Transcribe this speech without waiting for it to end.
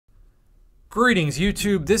Greetings,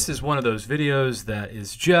 YouTube. This is one of those videos that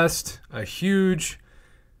is just a huge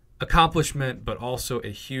accomplishment, but also a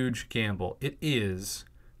huge gamble. It is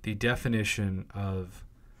the definition of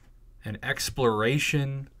an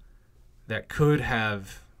exploration that could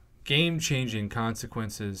have game-changing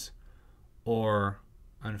consequences or,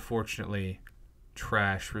 unfortunately,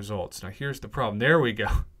 trash results. Now, here's the problem. There we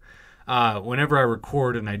go. Whenever I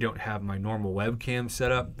record and I don't have my normal webcam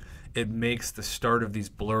set up, it makes the start of these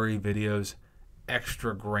blurry videos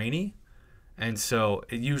extra grainy. And so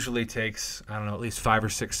it usually takes, I don't know, at least 5 or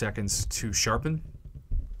 6 seconds to sharpen.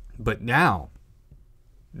 But now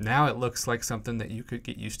it looks like something that you could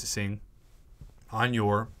get used to seeing on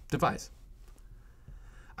your device.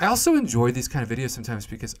 I also enjoy these kind of videos sometimes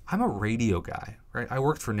because I'm a radio guy, right? I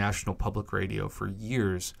worked for National Public Radio for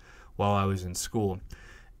years while I was in school.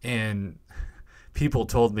 And people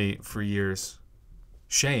told me for years,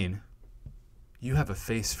 Shane, you have a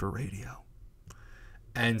face for radio.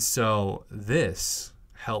 And so this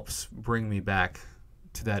helps bring me back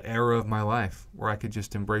to that era of my life where I could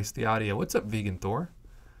just embrace the audio. What's up, Vegan Thor?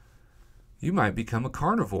 You might become a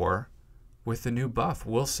carnivore with the new buff.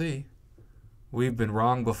 We'll see. We've been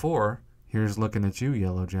wrong before. Here's looking at you,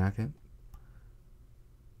 Yellow Jacket.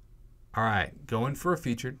 All right, going for a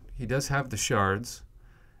featured. He does have the shards.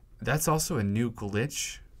 That's also a new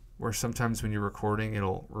glitch where sometimes when you're recording,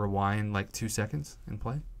 it'll rewind like 2 seconds and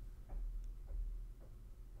play.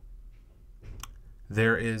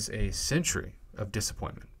 There is a century of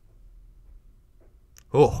disappointment.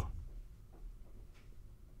 Oh.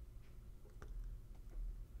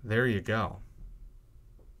 There you go.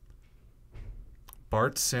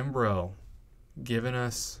 BartSimBro giving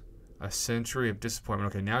us a century of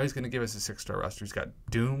disappointment. Okay, now he's going to give us a 6-star roster. He's got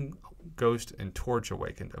Doom, Ghost, and Torch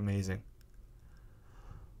Awakened. Amazing.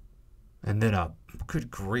 And then good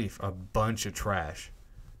grief, a bunch of trash.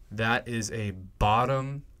 That is a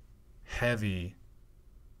bottom-heavy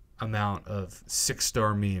amount of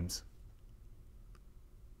 6-star memes.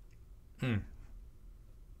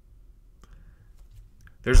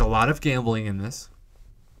 There's a lot of gambling in this.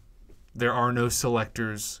 There are no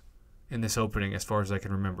selectors in this opening as far as I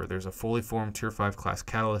can remember. There's a fully formed Tier 5 class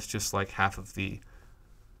Catalyst, just like half of the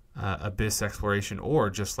Abyss Exploration,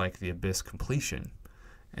 or just like the Abyss Completion.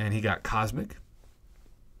 And he got Cosmic,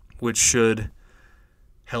 which should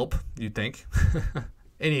help, you'd think.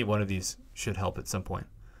 Any one of these should help at some point.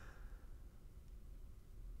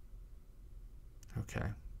 Okay.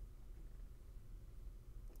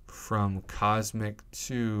 From Cosmic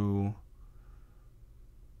to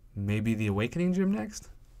maybe the Awakening Gym next?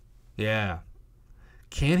 Yeah.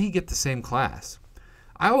 Can he get the same class?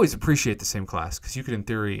 I always appreciate the same class because you could, in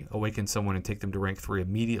theory, awaken someone and take them to rank 3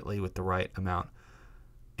 immediately with the right amount.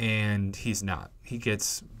 And he's not. He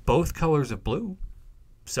gets both colors of blue.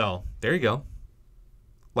 So, there you go.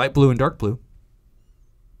 Light blue and dark blue.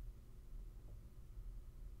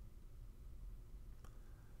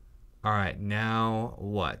 All right, now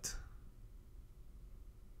what?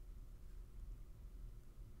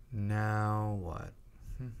 Now what?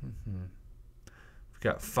 We've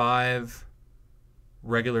got 5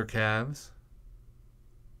 regular calves.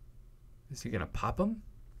 Is he going to pop them?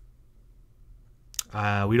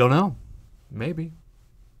 We don't know. Maybe.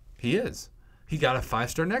 He is. He got a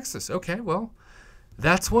 5-star Nexus. Okay, well,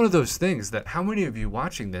 that's one of those things that how many of you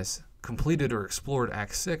watching this completed or explored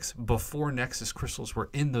Act 6 before Nexus crystals were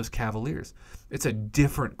in those Cavaliers? It's a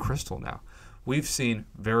different crystal now. We've seen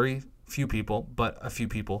very few people, but a few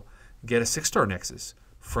people, get a 6-star Nexus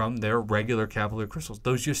from their regular Cavalier crystals.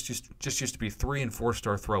 Those just used to be 3- and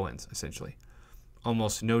 4-star throw-ins, essentially.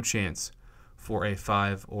 Almost no chance for a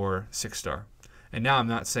 5- or 6-star. And now I'm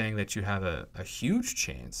not saying that you have a huge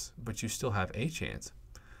chance, but you still have a chance.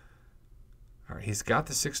 All right, he's got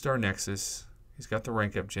the 6-star Nexus. He's got the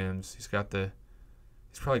rank up gems. He's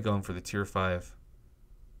probably going for the Tier 5.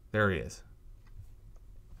 There he is.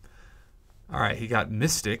 All right, he got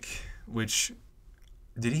Mystic, which,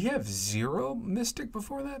 did he have 0 Mystic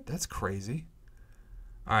before that? That's crazy.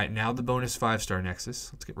 All right, now the bonus 5-star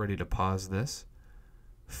Nexus. Let's get ready to pause this.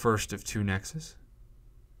 First of 2 Nexus.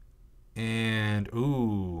 And,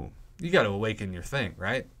 ooh, you got to awaken your thing,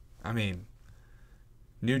 right? I mean,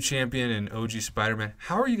 new champion and OG Spider-Man.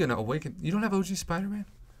 How are you going to awaken? You don't have OG Spider-Man?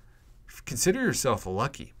 Consider yourself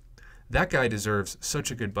lucky. That guy deserves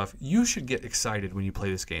such a good buff. You should get excited when you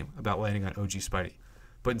play this game about landing on OG Spidey.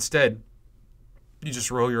 But instead, you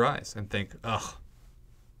just roll your eyes and think, ugh,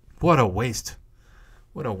 what a waste.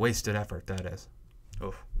 What a wasted effort that is.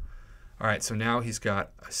 Oh. All right, so now he's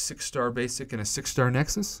got a 6-star basic and a 6-star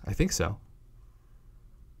Nexus. I think so.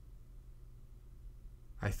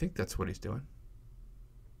 I think that's what he's doing.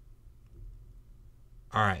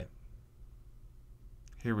 All right.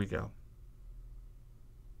 Here we go.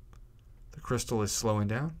 The crystal is slowing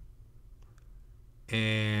down.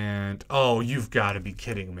 And, oh, you've got to be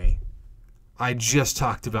kidding me. I just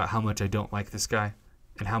talked about how much I don't like this guy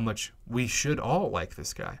and how much we should all like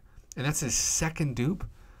this guy. And that's his second dupe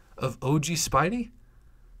of OG Spidey?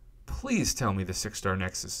 Please tell me the 6-star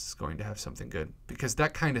Nexus is going to have something good, because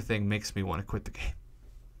that kind of thing makes me want to quit the game.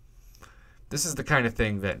 This is the kind of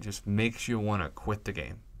thing that just makes you want to quit the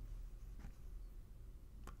game.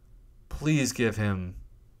 Please give him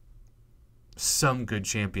some good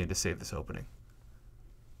champion to save this opening.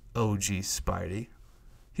 OG Spidey.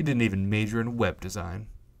 He didn't even major in web design.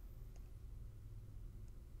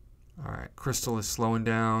 All right, Crystal is slowing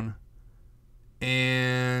down.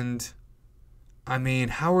 And, I mean,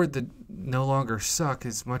 Howard the no longer suck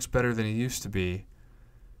is much better than he used to be.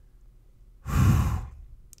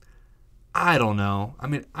 I don't know. I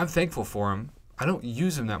mean, I'm thankful for him. I don't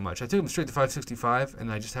use him that much. I took him straight to 565,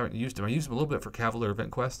 and I just haven't used him. I used him a little bit for Cavalier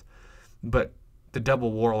Event Quest, but the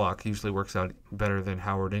double Warlock usually works out better than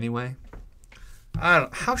Howard anyway. I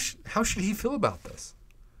don't. How should he feel about this?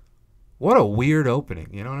 What a weird opening.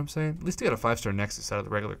 You know what I'm saying? At least he got a 5-star Nexus out of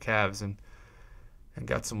the regular Cavs and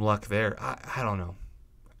got some luck there. I don't know.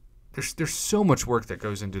 There's so much work that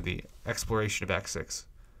goes into the exploration of Act 6.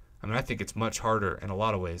 I mean, I think it's much harder in a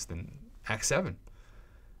lot of ways than Act 7.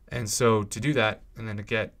 And so to do that and then to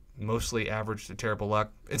get mostly average to terrible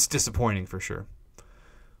luck, it's disappointing for sure.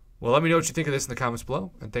 Well, let me know what you think of this in the comments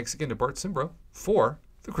below. And thanks again to BartSimBro for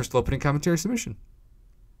the Crystal Opening Commentary submission.